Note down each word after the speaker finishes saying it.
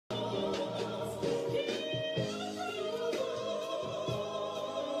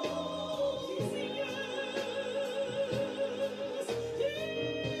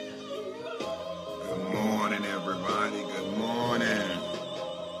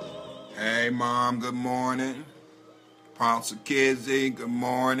Hey, Mom, good morning. Apostle Kizzy, good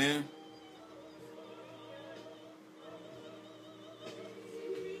morning.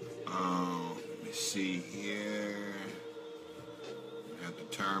 Let me see here. I have to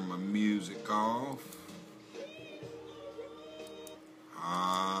turn my music off.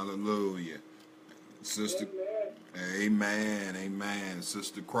 Hallelujah. Sister, amen, amen.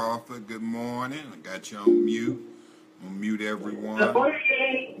 Sister Crawford, good morning. I got you on mute. I'm going to mute everyone. Good morning.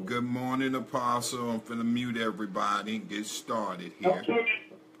 Good morning, Apostle. I'm finna mute everybody and get started here. Okay.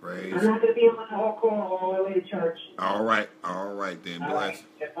 Praise. I'm not going to be on the call all the way to church. All right then. All right.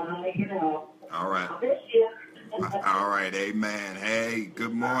 If I'm making it out. All right. I'll miss you. All right, amen. Hey,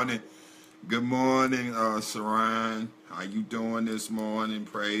 good morning. Good morning, Saran. How you doing this morning?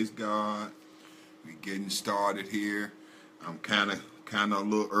 Praise God. We getting started here. I'm kind of a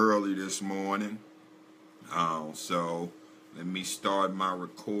little early this morning. So let me start my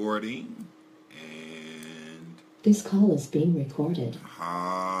recording. And this call is being recorded.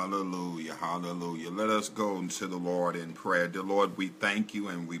 Hallelujah, hallelujah. Let us go to the Lord in prayer. Dear Lord, we thank you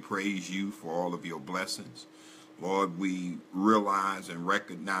and we praise you for all of your blessings. Lord, we realize and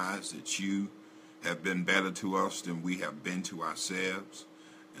recognize that you have been better to us than we have been to ourselves.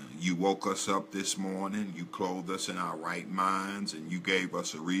 You woke us up this morning, you clothed us in our right minds, and you gave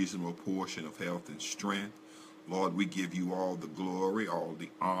us a reasonable portion of health and strength. Lord, we give you all the glory, all the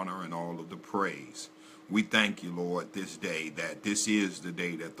honor, and all of the praise. We thank you, Lord, this day, that this is the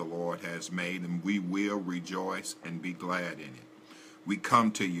day that the Lord has made, and we will rejoice and be glad in it. We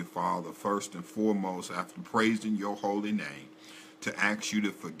come to you, Father, first and foremost, after praising your holy name, to ask you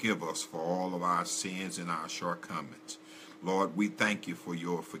to forgive us for all of our sins and our shortcomings. Lord, we thank you for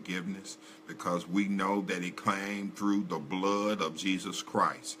your forgiveness because we know that it came through the blood of Jesus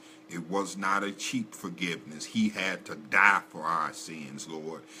Christ. It was not a cheap forgiveness. He had to die for our sins,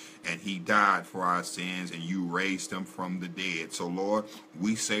 Lord. And he died for our sins, and you raised him from the dead. So, Lord,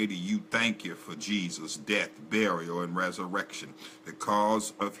 we say to you, thank you for Jesus' death, burial, and resurrection.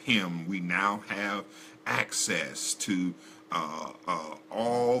 Because of him, we now have access to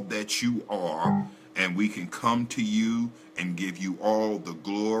all that you are, and we can come to you and give you all the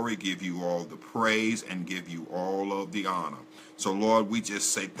glory, give you all the praise, and give you all of the honor. So, Lord, we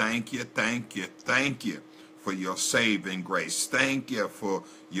just say thank you, thank you, thank you for your saving grace. Thank you for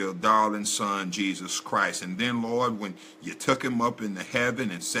your darling son, Jesus Christ. And then, Lord, when you took him up into heaven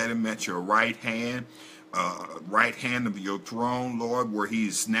and set him at your right hand of your throne, Lord, where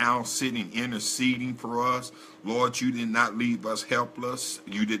he's now sitting interceding for us. Lord, you did not leave us helpless.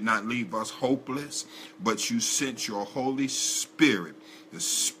 You did not leave us hopeless, but you sent your Holy Spirit, the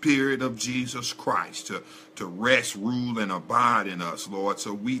Spirit of Jesus Christ, to rest, rule, and abide in us, Lord.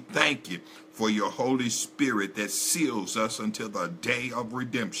 So we thank you for your Holy Spirit that seals us until the day of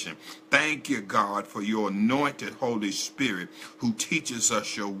redemption. Thank you, God, for your anointed Holy Spirit who teaches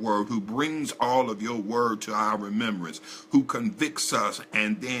us your word, who brings all of your word to our remembrance, who convicts us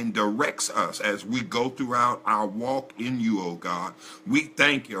and then directs us as we go throughout our walk in you, oh God. We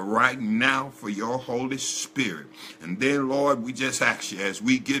thank you right now for your Holy Spirit. And then, Lord, we just ask you as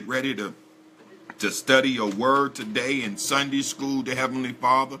we get ready to study your word today in Sunday school, dear Heavenly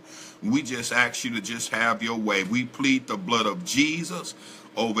Father, we just ask you to just have your way. We plead the blood of Jesus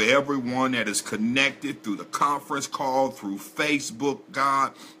over everyone that is connected through the conference call, through Facebook,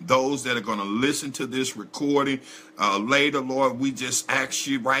 God, those that are going to listen to this recording later, Lord. We just ask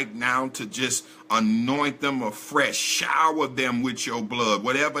you right now to just anoint them afresh, shower them with your blood,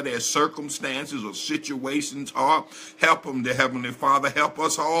 whatever their circumstances or situations are. Help them, dear Heavenly Father. Help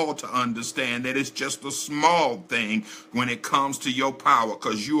us all to understand that it's just a small thing when it comes to your power,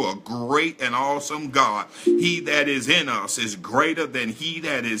 because you are great and awesome God. He that is in us is greater than he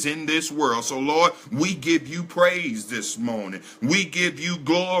that is in this world. So, Lord, we give you praise this morning. We give you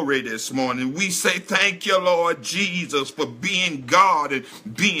glory this morning. We say thank you, Lord Jesus, for being God and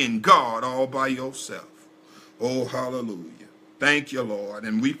being God all by yourself. Oh, hallelujah. Thank you, Lord,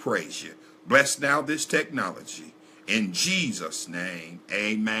 and we praise you. Bless now this technology. In Jesus' name,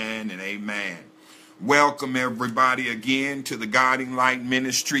 amen and amen. Welcome, everybody, again to the Guiding Light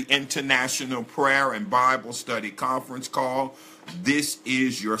Ministry International Prayer and Bible Study Conference Call. This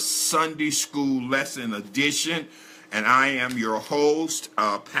is your Sunday School Lesson Edition, and I am your host,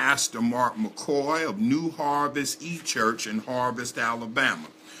 Pastor Mark McCoy of New Harvest E-Church in Harvest, Alabama.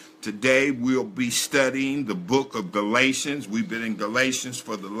 Today we'll be studying the book of Galatians. We've been in Galatians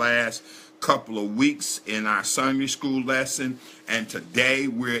for the last couple of weeks in our Sunday school lesson, and today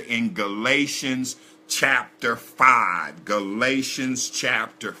we're in Galatians chapter 5. Galatians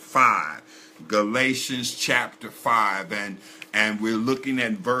chapter 5. Galatians chapter 5, and we're looking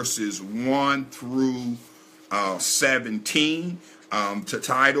at verses 1 through 17. The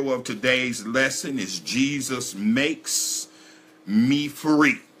title of today's lesson is Jesus Makes Me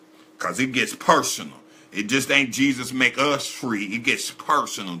Free, because it gets personal. It just ain't Jesus make us free. It gets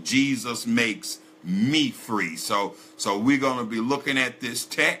personal. Jesus makes me free. So we're going to be looking at this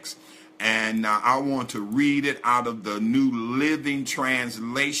text, and I want to read it out of the New Living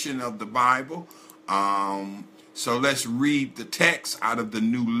Translation of the Bible. So let's read the text out of the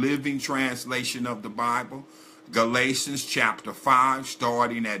New Living Translation of the Bible. Galatians chapter 5,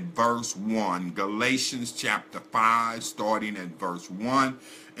 starting at verse 1. Galatians chapter 5, starting at verse 1.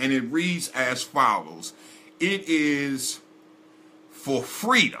 And it reads as follows. It is for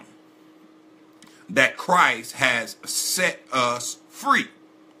freedom that Christ has set us free.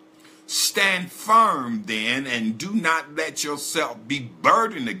 Stand firm then, and do not let yourself be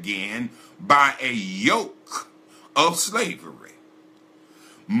burdened again by a yoke of slavery.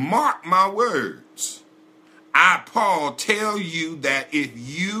 Mark my words. I, Paul, tell you that if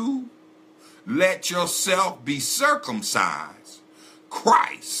you let yourself be circumcised,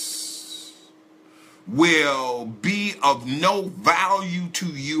 Christ will be of no value to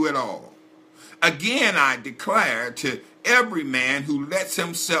you at all. Again, I declare to every man who lets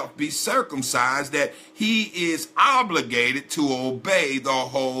himself be circumcised that he is obligated to obey the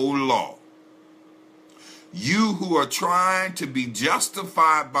whole law. You who are trying to be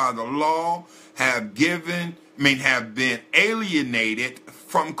justified by the law have been alienated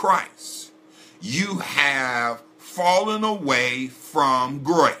from Christ. You have fallen away from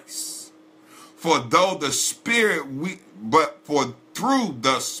grace. For through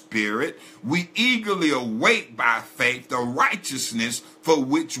the Spirit we eagerly await by faith the righteousness for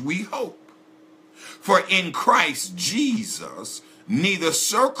which we hope. For in Christ Jesus neither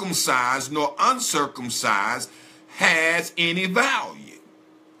circumcised nor uncircumcised has any value.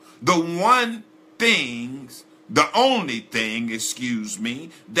 The only thing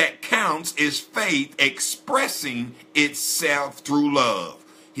that counts is faith expressing itself through love.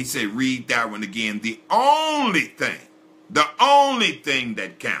 He said, read that one again. The only thing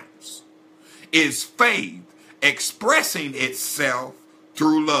that counts is faith expressing itself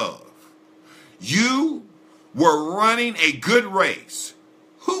through love. You were running a good race.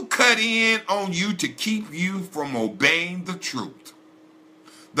 Who cut in on you to keep you from obeying the truth?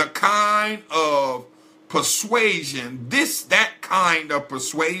 The kind of persuasion, that kind of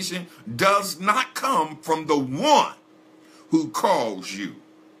persuasion does not come from the one who calls you.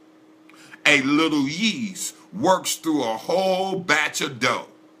 A little yeast works through a whole batch of dough.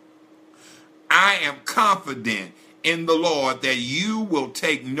 I am confident in the Lord that you will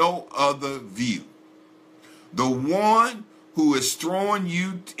take no other view. The one who is throwing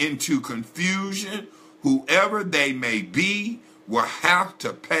you into confusion, whoever they may be, will have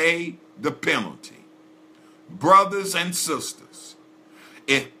to pay the penalty. Brothers and sisters,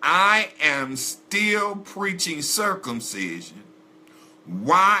 if I am still preaching circumcision,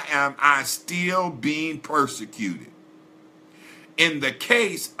 why am I still being persecuted? In that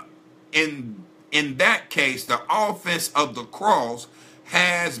case, the offense of the cross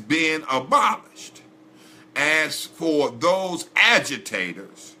has been abolished. As for those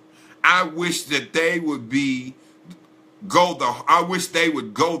agitators, I wish they would go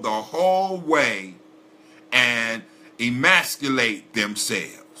the whole way and emasculate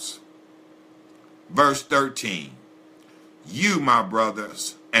themselves. Verse 13. You, my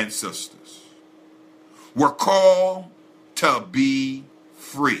brothers and sisters, were called to be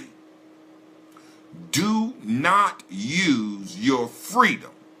free. Do not use your freedom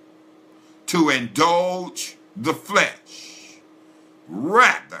to indulge the flesh.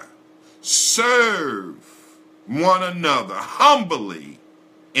 Rather, serve one another humbly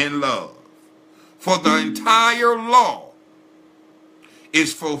in love. For the entire law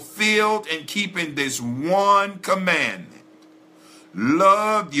is fulfilled in keeping this one commandment.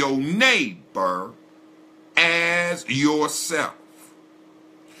 Love your neighbor as yourself.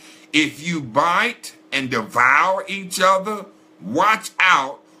 If you bite and devour each other, watch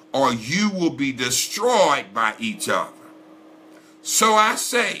out, or you will be destroyed by each other. So I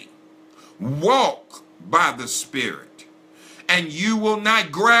say, walk by the Spirit, and you will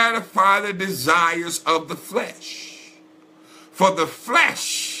not gratify the desires of the flesh. For the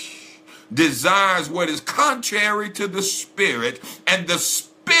flesh desires what is contrary to the Spirit, and the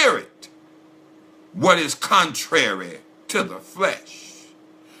Spirit what is contrary to the flesh.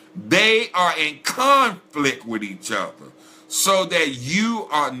 They are in conflict with each other, so that you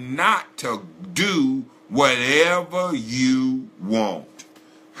are not to do whatever you want.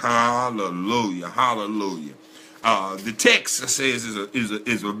 Hallelujah. Hallelujah. The text says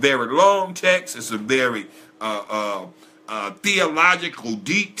is a very long text. It's a very theological,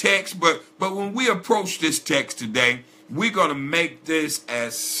 deep text. But when we approach this text today, we're going to make this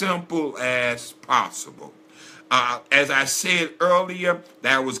as simple as possible. As I said earlier,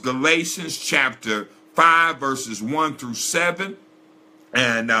 that was Galatians chapter 5, verses 1 through 7.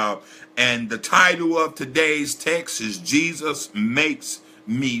 And the title of today's text is Jesus Makes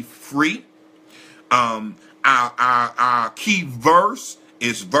Me Free. Our key verse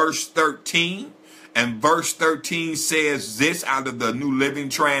is verse 13. And verse 13 says this out of the New Living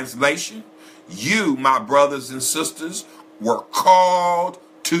Translation. You, my brothers and sisters, were called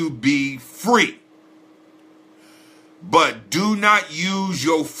to be free. But do not use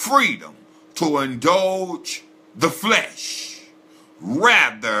your freedom to indulge the flesh.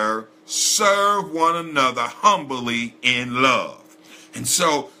 Rather, serve one another humbly in love. And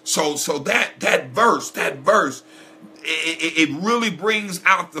so that verse, it really brings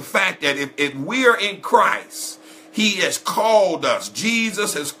out the fact that if we are in Christ, he has called us.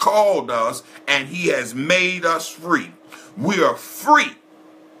 Jesus has called us, and he has made us free. We are free.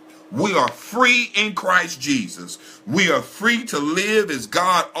 We are free in Christ Jesus. We are free to live as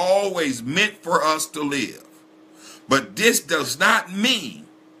God always meant for us to live. But this does not mean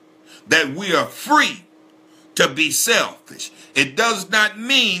that we are free to be selfish. It does not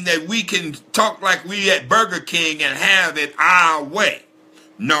mean that we can talk like we at Burger King and have it our way.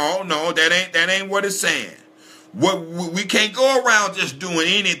 No, that ain't what it's saying. We can't go around just doing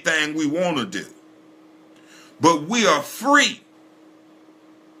anything we want to do. But we are free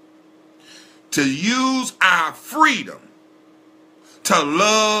to use our freedom to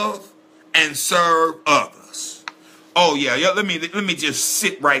love and serve others. Oh yeah. Let me just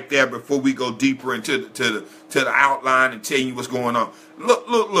sit right there before we go deeper into the outline and tell you what's going on.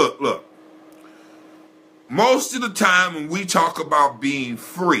 Look. Most of the time when we talk about being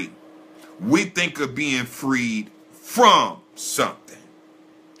free, we think of being freed from something.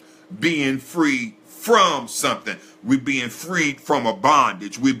 Being free from something. We're being freed from a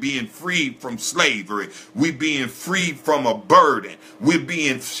bondage. We're being freed from slavery. We're being freed from a burden. We're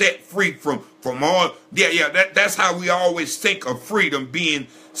being set free from all. That's how we always think of freedom, being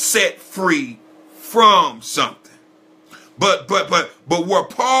set free from something. But where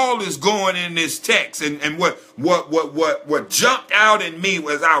Paul is going in this text, and what jumped out at me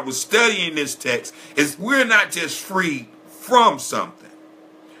as I was studying this text is we're not just free from something,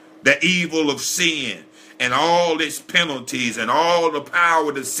 the evil of sin and all its penalties and all the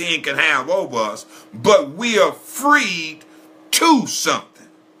power that sin can have over us, but we are freed to something.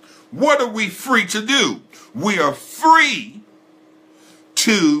 What are we free to do? We are free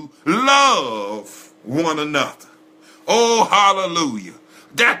to love one another. Oh, hallelujah.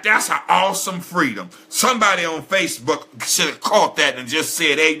 That's an awesome freedom. Somebody on Facebook should have caught that and just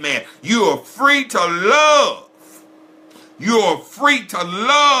said, amen. You are free to love. You are free to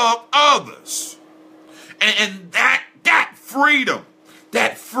love others. And that freedom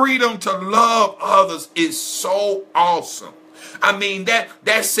to love others is so awesome. I mean, that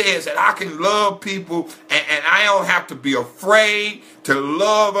says that I can love people and I don't have to be afraid to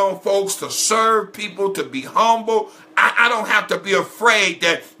love on folks, to serve people, to be humble. I don't have to be afraid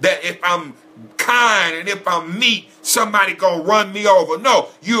that if I'm kind and if I'm meek, somebody gonna run me over. No,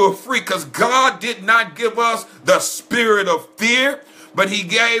 you are free because God did not give us the spirit of fear, but he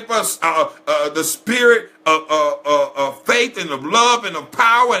gave us the spirit of faith and of love and of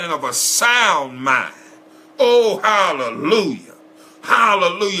power and of a sound mind. Oh, hallelujah.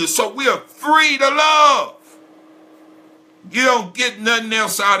 Hallelujah. So we are free to love. You don't get nothing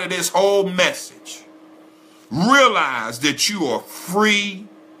else out of this whole message. Realize that you are free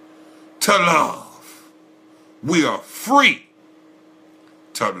to love. We are free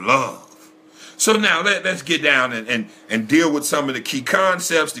to love. So now let's get down and deal with some of the key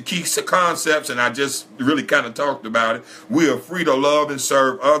concepts, and I just really kind of talked about it. We are free to love and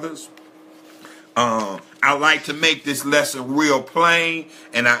serve others. I like to make this lesson real plain,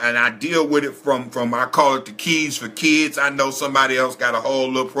 and I deal with it from I call it the Keys for Kids. I know somebody else got a whole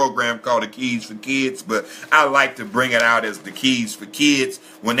little program called the Keys for Kids, but I like to bring it out as the Keys for Kids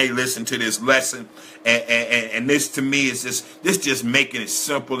when they listen to this lesson. And this to me is just making it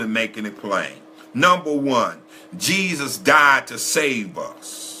simple and making it plain. Number one, Jesus died to save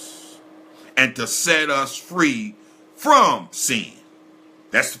us and to set us free from sin.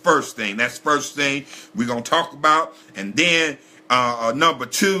 That's the first thing. That's the first thing we're going to talk about. And then number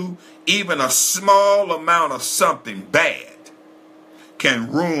two, even a small amount of something bad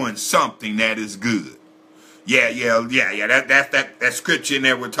can ruin something that is good. That scripture in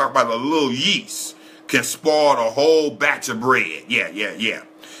there we're talking about a little yeast can spoil the whole batch of bread. Yeah.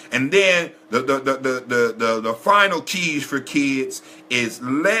 And then the final keys for kids is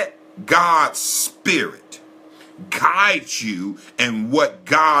let God's Spirit guide you in what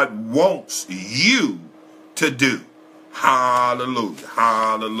God wants you to do. Hallelujah.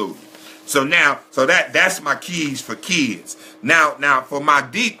 Hallelujah. So that's my keys for kids. Now for my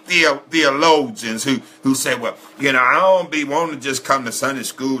deep theologians who say, well, I don't want to just come to Sunday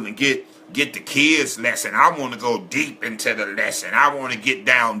school and get the kids lesson. I want to go deep into the lesson. I want to get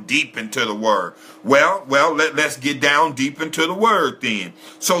down deep into the word. Well, let's get down deep into the word then.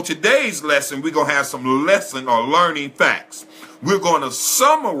 So today's lesson, we're going to have some lesson or learning facts. We're going to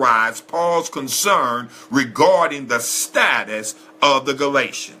summarize Paul's concern regarding the status of the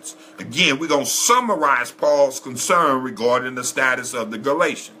Galatians. Again, we're going to summarize Paul's concern regarding the status of the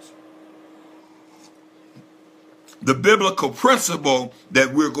Galatians. The biblical principle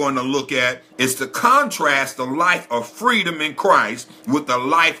that we're going to look at is to contrast the life of freedom in Christ with the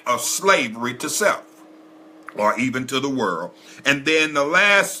life of slavery to self, or even to the world. And then the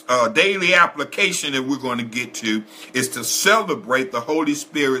last daily application that we're going to get to is to celebrate the Holy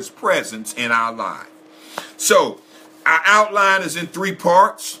Spirit's presence in our life. So our outline is in 3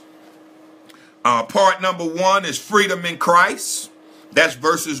 parts. Part number 1 is freedom in Christ. That's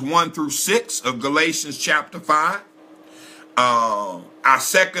verses 1 through 6 of Galatians chapter 5. Our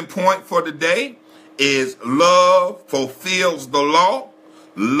second point for today is love fulfills the law.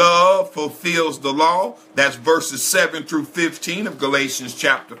 Love fulfills the law. That's verses 7 through 15 of Galatians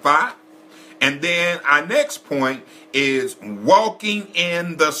chapter 5. And then our next point is walking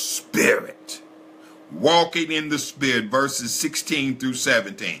in the Spirit. Walking in the Spirit, verses 16 through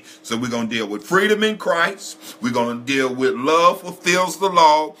 17. So we're going to deal with freedom in Christ. We're going to deal with love fulfills the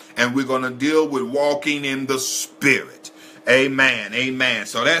law. And we're going to deal with walking in the Spirit. Amen. Amen.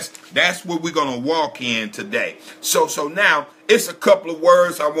 So that's what we're going to walk in today. So now it's a couple of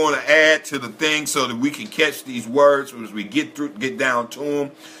words I want to add to the thing so that we can catch these words as we get down to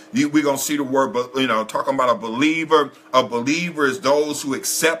them. We're going to see the word, talking about a believer. A believer is those who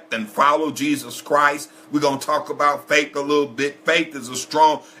accept and follow Jesus Christ. We're going to talk about faith a little bit. Faith is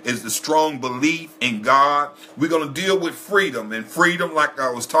the strong belief in God. We're going to deal with freedom. And freedom, like I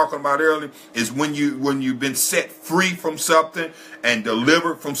was talking about earlier, is when you've been set free from something and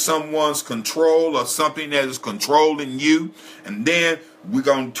delivered from someone's control or something that is controlling you. And then we're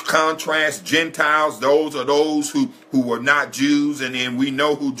going to contrast Gentiles. Those are those who are not Jews. And then we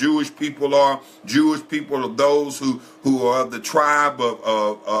know who Jewish people are. Jewish people are those who are of the tribe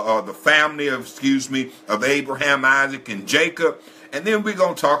of the family of Abraham, Isaac, and Jacob. And then we're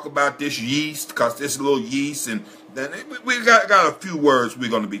going to talk about this yeast, because this little yeast, and then we got a few words we're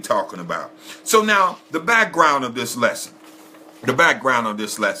going to be talking about. So now the background of this lesson. The background of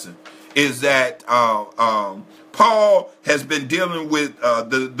this lesson is that Paul has been dealing with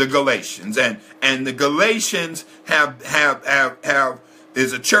the Galatians, and the Galatians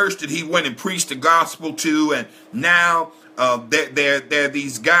is a church that he went and preached the gospel to, and now they're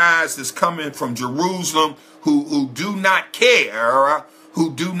these guys that's coming from Jerusalem who do not care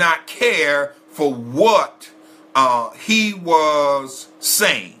for what he was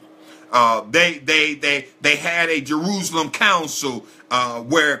saying. They had a Jerusalem council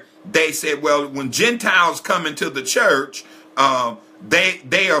where they said, well, when Gentiles come into the church,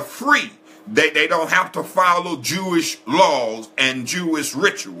 they are free. They don't have to follow Jewish laws and Jewish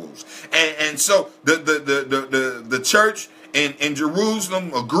rituals. And so the church in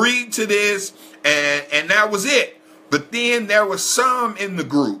Jerusalem agreed to this, and that was it. But then there were some in the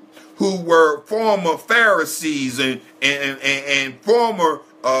group who were former Pharisees and former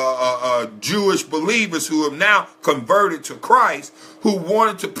Jewish believers who have now converted to Christ, who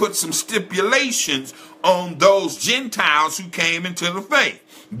wanted to put some stipulations on those Gentiles who came into the faith.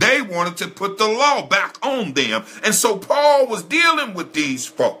 They wanted to put the law back on them. And so Paul was dealing with these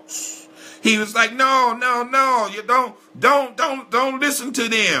folks. He was like, no, you don't listen to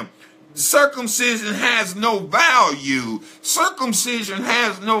them. Circumcision has no value. Circumcision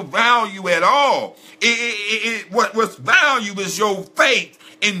has no value at all. What's value is your faith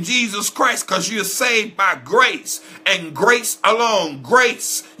in Jesus Christ, because you're saved by grace and grace alone.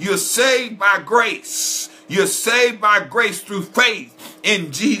 Grace. You're saved by grace. You're saved by grace through faith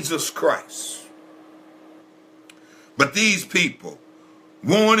in Jesus Christ. But these people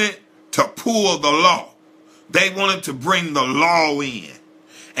wanted to pull the law. They wanted to bring the law in.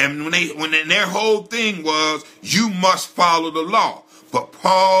 And when their whole thing was, you must follow the law. But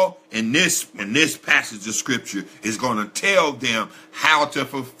Paul in this passage of scripture is going to tell them how to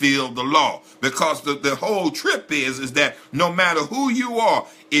fulfill the law. Because the whole trip is that no matter who you are,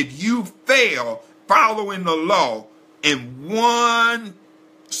 if you fail following the law in one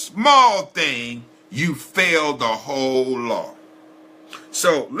small thing, you fail the whole law.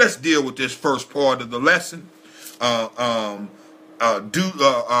 So let's deal with this first part of the lesson. The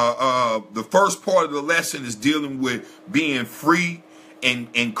first part of the lesson is dealing with being free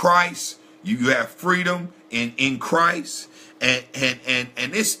in Christ. You have freedom in Christ, and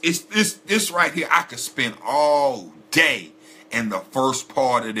this right here. I could spend all day in the first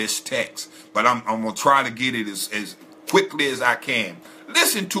part of this text, but I'm gonna try to get it as quickly as I can.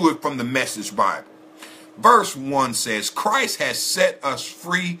 Listen to it from the Message Bible. Verse 1 says, Christ has set us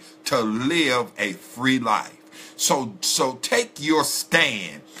free to live a free life. So take your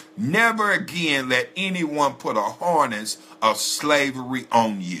stand. Never again let anyone put a harness of slavery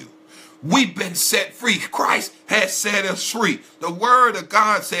on you. We've been set free. Christ has set us free. The word of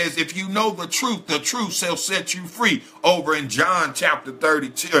God says, if you know the truth shall set you free. Over in John chapter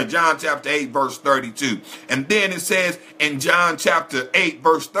 32, John chapter 8, verse 32. And then it says in John chapter 8,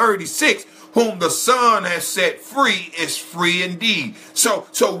 verse 36, whom the Son has set free is free indeed. So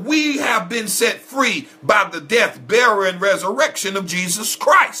we have been set free by the death, burial, and resurrection of Jesus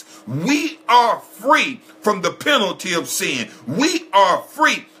Christ. We are free from the penalty of sin. We are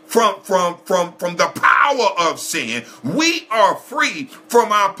free from the power of sin. We are free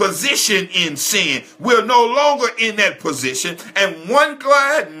from our position in sin. We're no longer in that position. And one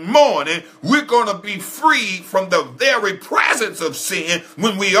glad morning, we're going to be free from the very presence of sin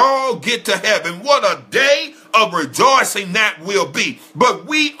when we all get to heaven. What a day of rejoicing that will be. But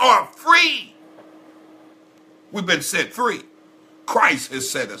we are free. We've been set free. Christ has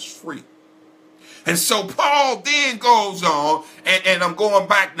set us free. And so Paul then goes on, and I'm going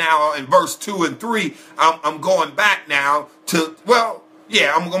back now in verse 2 and 3. I'm going back now to, well,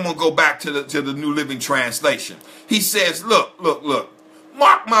 yeah, I'm going to go back to the New Living Translation. He says, look,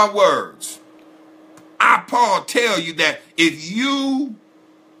 mark my words. I, Paul, tell you that if you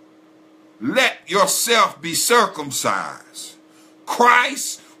let yourself be circumcised,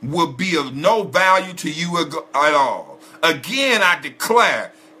 Christ will be of no value to you at all. Again, I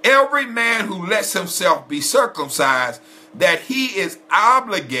declare, every man who lets himself be circumcised, that he is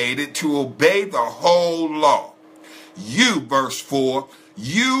obligated to obey the whole law. You, verse 4,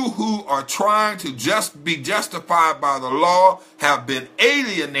 you who are trying to just be justified by the law have been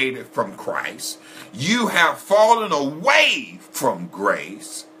alienated from Christ. You have fallen away from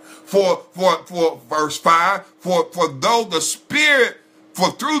grace. For verse 5, for though the Spirit,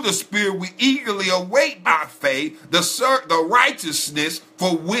 for through the Spirit we eagerly await by faith the righteousness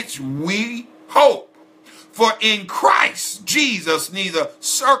for which we hope. For in Christ Jesus neither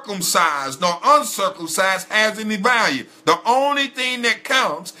circumcised nor uncircumcised has any value. The only thing that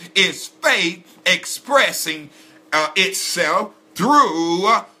counts is faith expressing itself through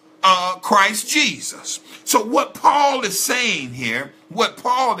Christ Jesus. So what Paul is saying here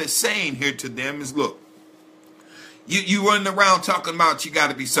to them is, look, you running around talking about you got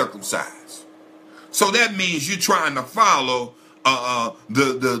to be circumcised. So that means you're trying to follow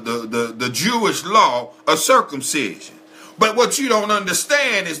the Jewish law of circumcision. But what you don't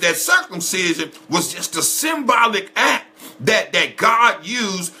understand is that circumcision was just a symbolic act that God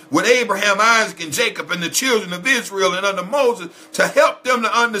used with Abraham, Isaac, and Jacob and the children of Israel and under Moses to help them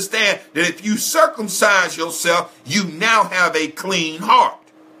to understand that if you circumcise yourself, you now have a clean heart.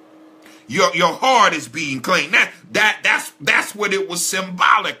 Your heart is being clean. That's what it was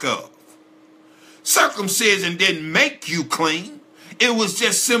symbolic of. Circumcision didn't make you clean. It was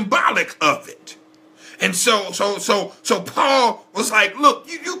just symbolic of it. And so Paul was like, look,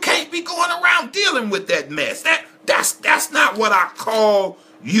 you can't be going around dealing with that mess. That's not what I call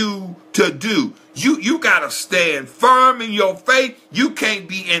you to do. You got to stand firm in your faith. You can't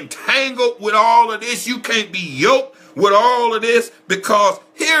be entangled with all of this. You can't be yoked with all of this, because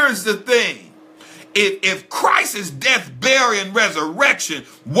here's the thing. If Christ's death, burial, and resurrection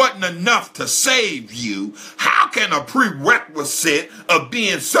wasn't enough to save you, how can a prerequisite of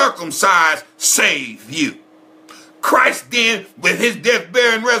being circumcised save you? Christ then, with his death,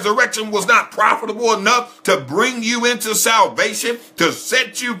 burial, and resurrection, was not profitable enough to bring you into salvation, to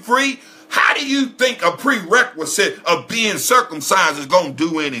set you free. How do you think a prerequisite of being circumcised is going to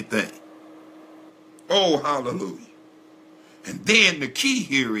do anything? Oh, hallelujah. And then the key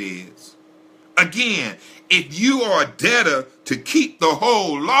here is, again, if you are a debtor to keep the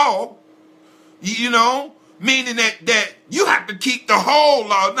whole law, meaning that you have to keep the whole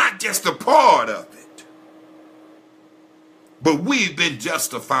law, not just a part of it. But we've been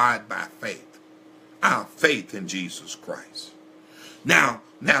justified by faith. Our faith in Jesus Christ. Now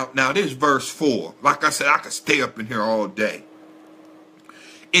this verse 4. Like I said, I could stay up in here all day.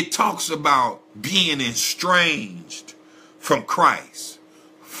 It talks about being estranged from Christ,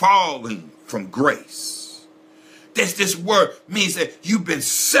 falling from grace. This word means that you've been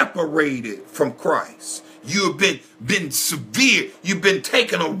separated from Christ. You've been severe. You've been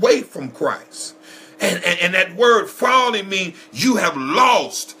taken away from Christ. And that word falling means you have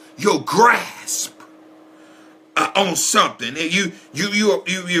lost your grasp on something, and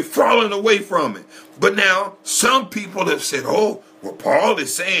you're falling away from it. But now some people have said, oh, well, Paul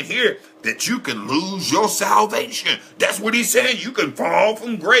is saying here that you can lose your salvation. That's what he's saying. You can fall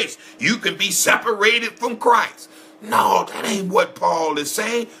from grace. You can be separated from Christ. No, that ain't what Paul is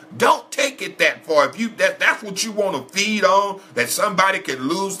saying. Don't take it that far. If that's what you want to feed on, that somebody can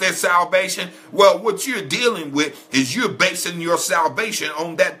lose their salvation, well, what you're dealing with is you're basing your salvation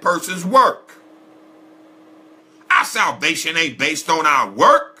on that person's work. Our salvation ain't based on our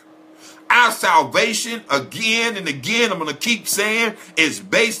work. Our salvation, again and again, I'm going to keep saying, is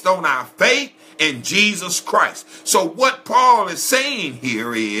based on our faith in Jesus Christ. So what Paul is saying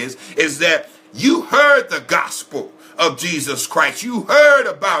here is that you heard the gospel of Jesus Christ. You heard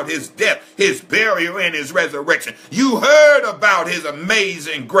about his death, his burial, and his resurrection. You heard about his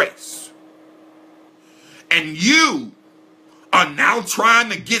amazing grace. And you are now trying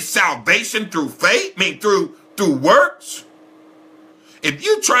to get salvation through faith, through works. If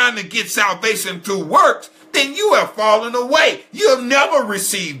you're trying to get salvation through works, then you have fallen away. You'll never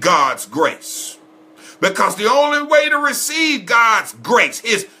receive God's grace. Because the only way to receive God's grace,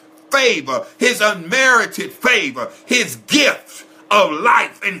 his favor, his unmerited favor, his gift of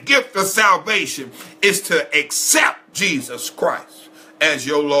life and gift of salvation, is to accept Jesus Christ as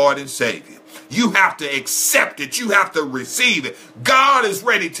your Lord and Savior. You have to accept it. You have to receive it. God is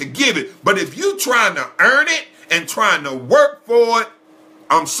ready to give it. But if you're trying to earn it and trying to work for it,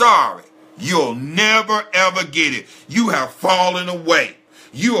 I'm sorry, you'll never ever get it. You have fallen away.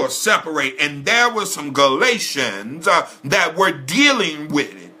 You are separated. And there were some Galatians that were dealing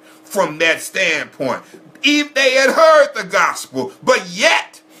with it from that standpoint. If they had heard the gospel, but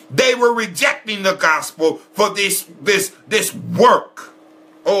yet they were rejecting the gospel for this work.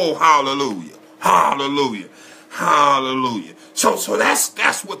 Oh, hallelujah. Hallelujah. Hallelujah. So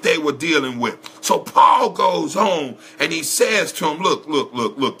that's what they were dealing with. So Paul goes on and he says to them,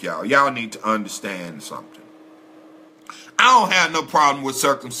 look, y'all. Y'all need to understand something. I don't have no problem with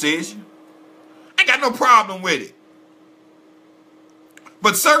circumcision. I ain't got no problem with it.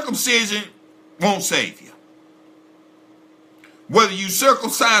 But circumcision won't save you. Whether you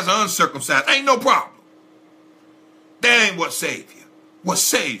circumcised or uncircumcised, ain't no problem. That ain't what saves you. What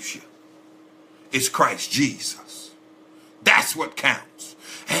saves you is Christ Jesus. That's what counts.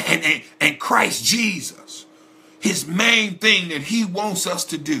 And Christ Jesus, his main thing that he wants us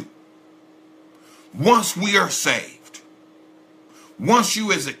to do, once we are saved, once you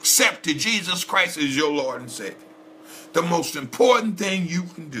has accepted Jesus Christ as your Lord and Savior, the most important thing you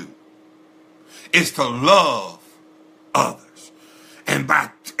can do is to love others. And by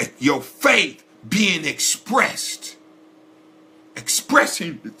your faith being expressing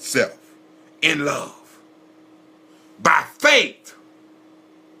itself in love. By faith,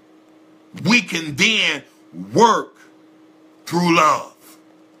 we can then work through love.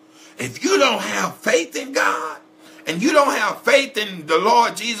 If you don't have faith in God, and you don't have faith in the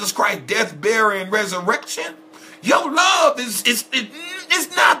Lord Jesus Christ, death, burial, and resurrection, your love is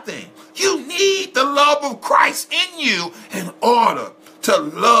nothing. You need the love of Christ in you in order to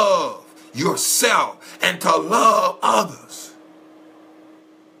love yourself and to love others.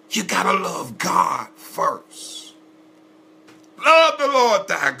 You gotta love God first. Love the Lord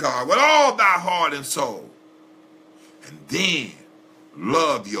thy God with all thy heart and soul. And then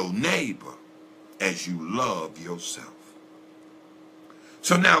love your neighbor as you love yourself.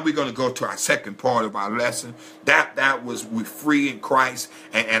 So now we're going to go to our second part of our lesson. That was we're free in Christ.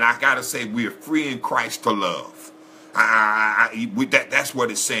 And I got to say, we're free in Christ to love. That's what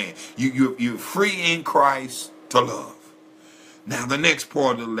it's saying. You're free in Christ to love. Now, the next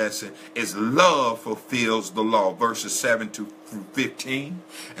part of the lesson is love fulfills the law, verses 7 through 15.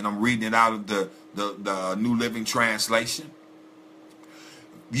 And I'm reading it out of the New Living Translation.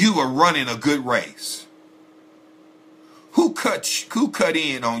 You are running a good race. Who cut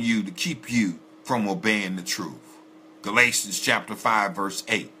in on you to keep you from obeying the truth? Galatians chapter 5, verse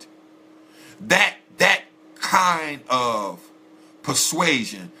 8. That kind of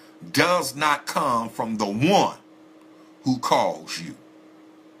persuasion does not come from the one who calls you.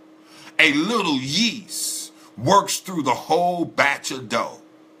 A little yeast works through the whole batch of dough.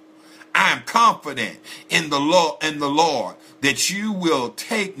 I am confident in the Lord that you will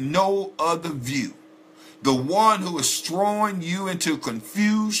take no other view. The one who is throwing you into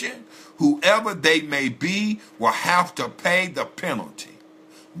confusion, whoever they may be, will have to pay the penalty.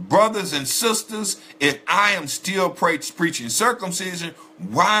 Brothers and sisters, if I am still preaching circumcision,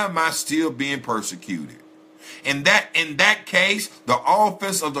 why am I still being persecuted? In that case, the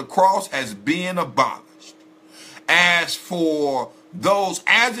office of the cross has been abolished. As for those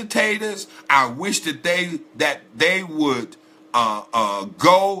agitators, I wish that they would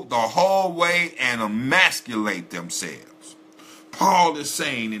go the whole way and emasculate themselves. Paul is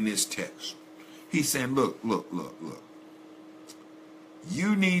saying in this text, he's saying, look.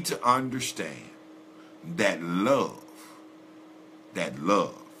 You need to understand that love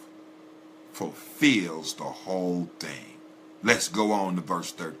fulfills the whole thing. Let's go on to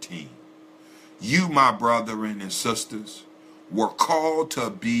verse 13. You, my brethren and sisters, were called to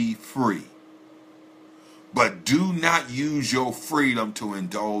be free, but do not use your freedom to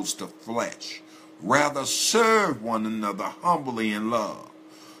indulge the flesh. Rather, serve one another humbly in love.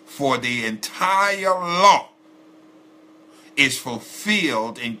 For the entire law is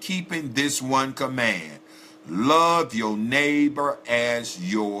fulfilled in keeping this one command: love your neighbor as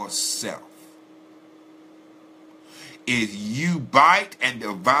yourself. If you bite and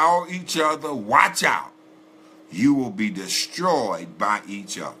devour each other, watch out. You will be destroyed by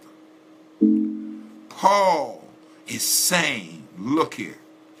each other. Paul is saying, look here.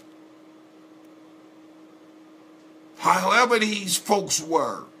 However these folks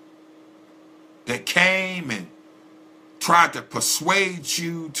were that came and tried to persuade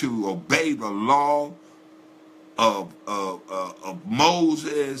you to obey the law of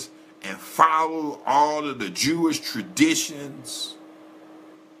Moses and follow all of the Jewish traditions,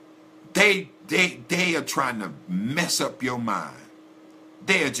 they are trying to mess up your mind.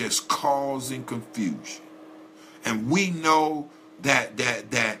 They are just causing confusion. And we know that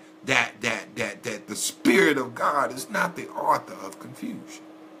the Spirit of God is not the author of confusion.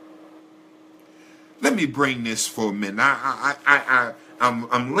 Let me bring this for a minute.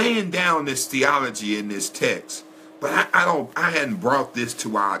 I'm laying down this theology in this text, but I hadn't brought this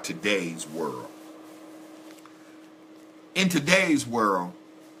to our today's world. In today's world,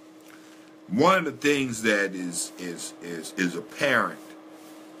 one of the things that is apparent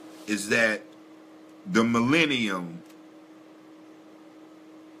is that the millennium,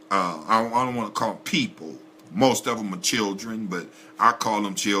 I don't want to call them people. Most of them are children, but I call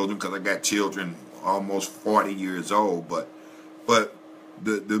them children because I got children almost 40 years old. But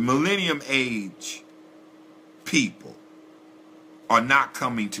the millennium age people are not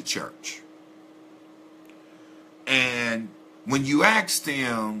coming to church. And when you ask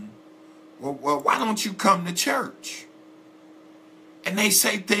them, well, why don't you come to church? And they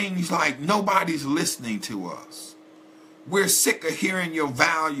say things like, nobody's listening to us. We're sick of hearing your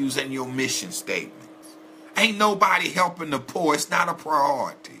values and your mission statements. Ain't nobody helping the poor. It's not a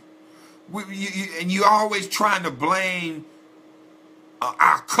priority. And you're always trying to blame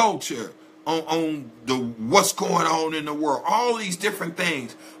our culture on what's going on in the world. All these different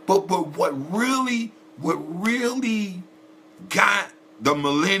things. But what really got the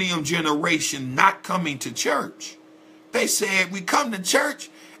millennium generation not coming to church, they said, we come to church,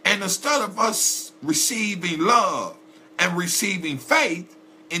 and instead of us receiving love and receiving faith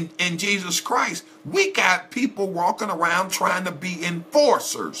in Jesus Christ, we got people walking around trying to be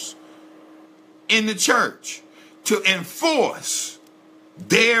enforcers in the church to enforce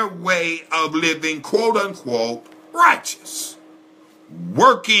their way of living, quote unquote, righteous,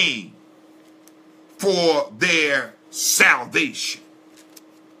 working for their salvation.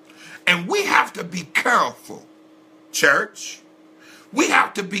 And we have to be careful, church. We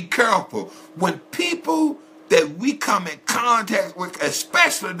have to be careful when people that we come in contact with,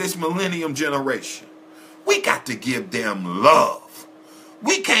 especially this millennium generation, we got to give them love.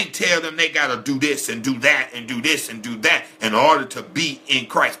 We can't tell them they got to do this and do that and do this and do that in order to be in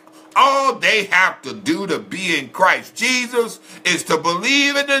Christ. All they have to do to be in Christ Jesus is to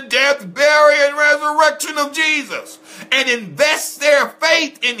believe in the death, burial, and resurrection of Jesus and invest their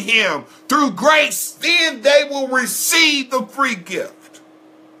faith in him through grace. Then they will receive the free gift.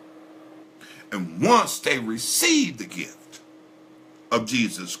 And once they receive the gift of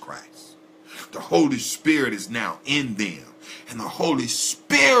Jesus Christ, the Holy Spirit is now in them. And the Holy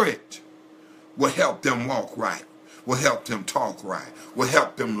Spirit will help them walk right, will help them talk right, will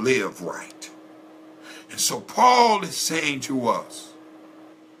help them live right. And so Paul is saying to us,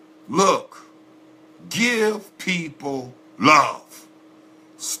 look, give people love.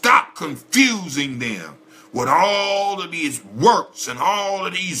 Stop confusing them with all of these works and all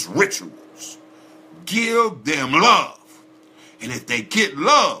of these rituals. Give them love. And if they get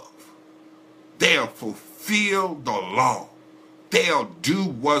love, they'll fulfill the law. They'll do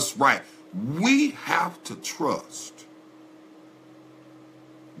what's right. We have to trust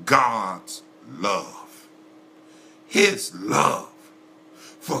God's love. His love.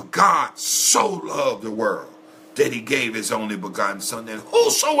 For God so loved the world that he gave his only begotten Son, that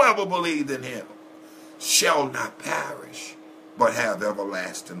whosoever believed in him shall not perish, but have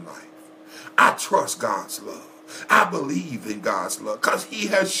everlasting life. I trust God's love. I believe in God's love because he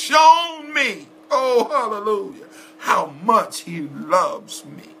has shown me, oh hallelujah, how much he loves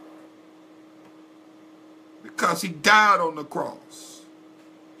me. Because he died on the cross.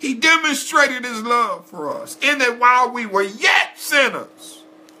 He demonstrated his love for us in that while we were yet sinners,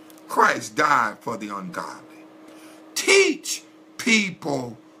 Christ died for the ungodly. Teach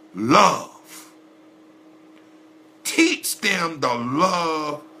people love. Teach them the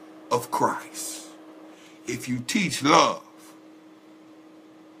love of Christ. If you teach love,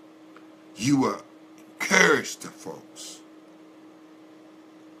 you will encourage the folks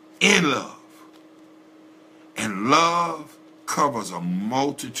in love. And love covers a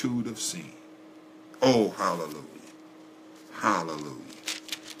multitude of sin. Oh, hallelujah. Hallelujah.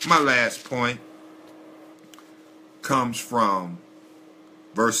 My last point comes from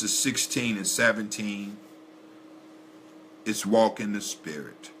verses 16 and 17. It's walk in the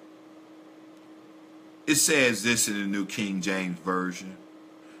Spirit. It says this in the New King James Version.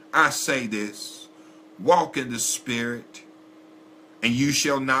 I say this, walk in the Spirit, and you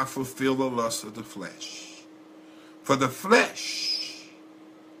shall not fulfill the lust of the flesh. For the flesh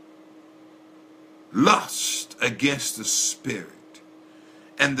lust against the Spirit,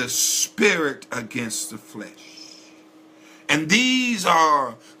 and the Spirit against the flesh. And these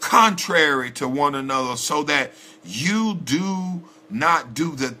are contrary to one another, so that you do not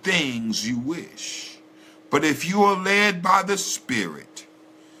do the things you wish. But if you are led by the Spirit,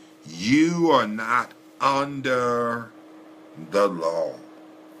 you are not under the law.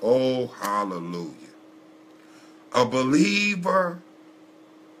 Oh, hallelujah. A believer,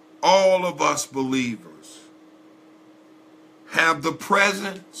 all of us believers, have the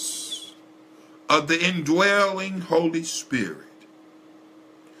presence of the indwelling Holy Spirit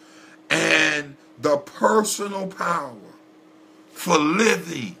and the personal power for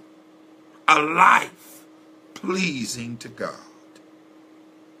living a life pleasing to God.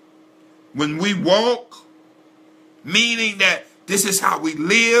 When we walk, meaning that this is how we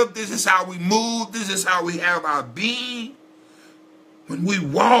live, this is how we move, this is how we have our being. When we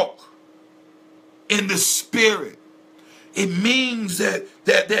walk in the Spirit, it means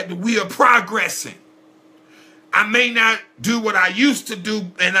that we are progressing. I may not do what I used to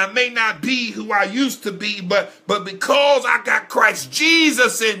do, and I may not be who I used to be, but because I got Christ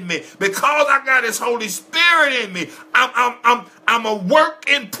Jesus in me, because I got his Holy Spirit in me, I'm a work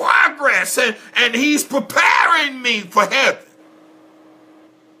in progress, and he's preparing me for heaven.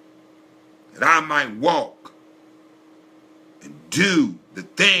 That I might walk and do the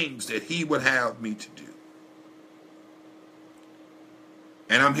things that he would have me to do.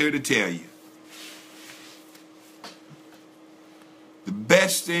 And I'm here to tell you, the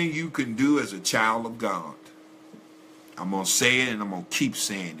best thing you can do as a child of God, I'm going to say it and I'm going to keep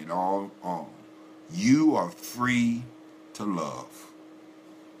saying it all on. You are free to love.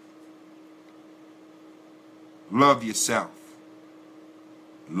 Love yourself.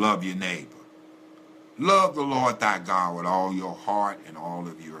 Love your neighbor. Love the Lord thy God with all your heart and all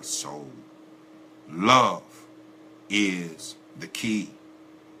of your soul. Love is the key.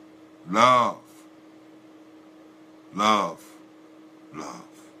 Love. Love. Love.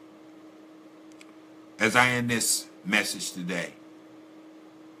 As I end this message today,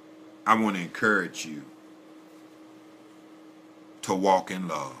 I want to encourage you to walk in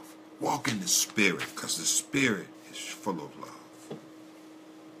love. Walk in the Spirit, because the Spirit is full of love.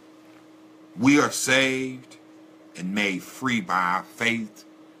 We are saved and made free by our faith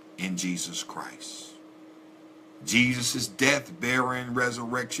in Jesus Christ. Jesus' death, burial, and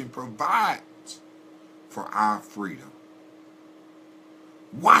resurrection provides for our freedom.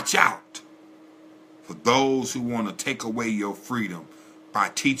 Watch out for those who want to take away your freedom by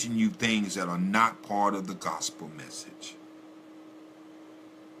teaching you things that are not part of the gospel message.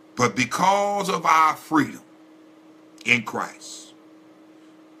 But because of our freedom in Christ,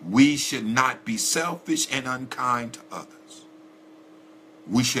 we should not be selfish and unkind to others.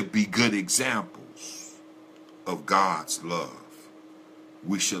 We should be good examples of God's love.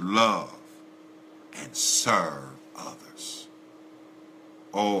 We should love and serve others.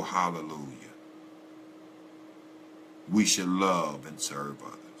 Oh, hallelujah. we should love and serve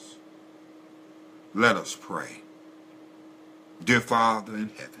others. Let us pray. Dear Father in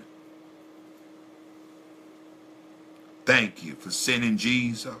heaven, thank you for sending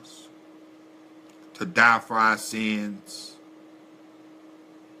Jesus to die for our sins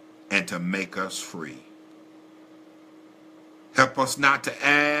and to make us free. Help us not to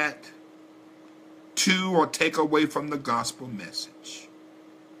add to or take away from the gospel message.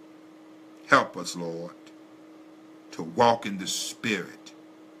 Help us, Lord, to walk in the Spirit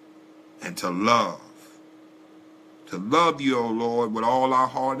and to love you, O Lord, with all our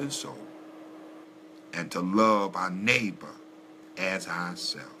heart and soul, and to love our neighbor as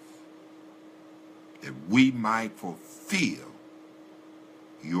ourselves, that we might fulfill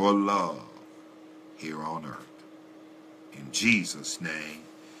your love here on earth. In Jesus' name,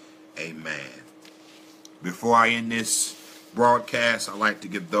 amen. Before I end this broadcast, I'd like to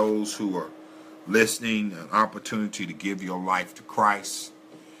give those who are listening an opportunity to give your life to Christ.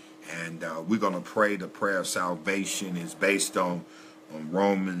 And we're going to pray the prayer of salvation. Is based on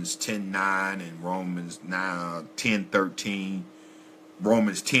Romans 10:9 and Romans 10:13.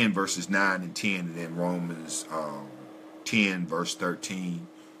 Romans 10 verses 9 and 10, and then Romans 10 verse 13.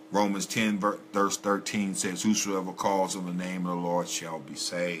 Romans 10 verse 13 says, whosoever calls on the name of the Lord shall be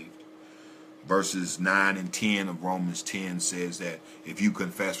saved. Verses 9 and 10 of Romans 10 says that if you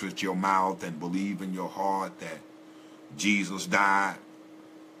confess with your mouth and believe in your heart that Jesus died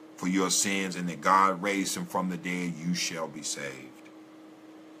for your sins and that God raised him from the dead, you shall be saved.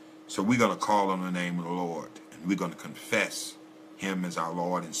 So we're going to call on the name of the Lord, and we're going to confess him as our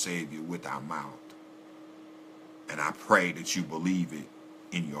Lord and Savior with our mouth. And I pray that you believe it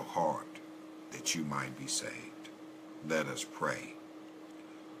in your heart that you might be saved. Let us pray.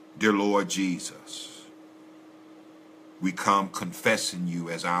 Dear Lord Jesus, we come confessing you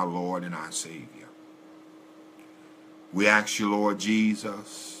as our Lord and our Savior. We ask you, Lord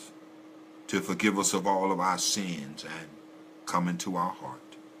Jesus, to forgive us of all of our sins and come into our heart.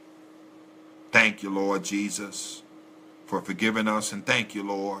 Thank you, Lord Jesus, for forgiving us, and thank you,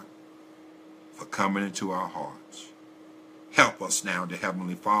 Lord, for coming into our hearts. Help us now, dear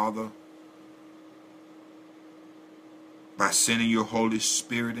Heavenly Father, by sending your Holy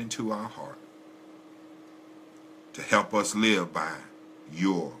Spirit into our heart to help us live by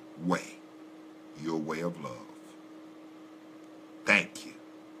your way of love. Thank you,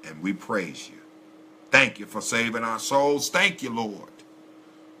 and we praise you. Thank you for saving our souls. Thank you, Lord,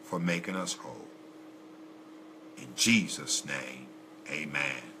 for making us whole. In Jesus' name,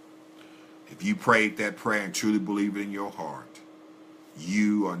 amen. If you prayed that prayer and truly believe it in your heart,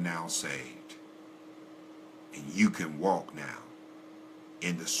 you are now saved. And you can walk now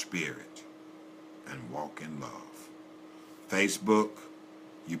in the Spirit and walk in love. Facebook,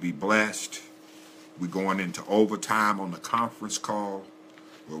 you be blessed. We're going into overtime on the conference call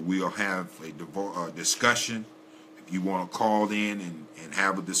where we'll have a discussion. If you want to call in and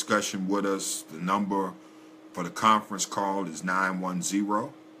have a discussion with us, the number for the conference call is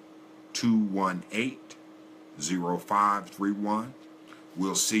 910-218-0531.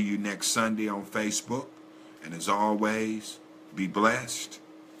 We'll see you next Sunday on Facebook. And as always, be blessed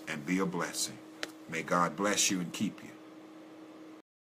and be a blessing. May God bless you and keep you.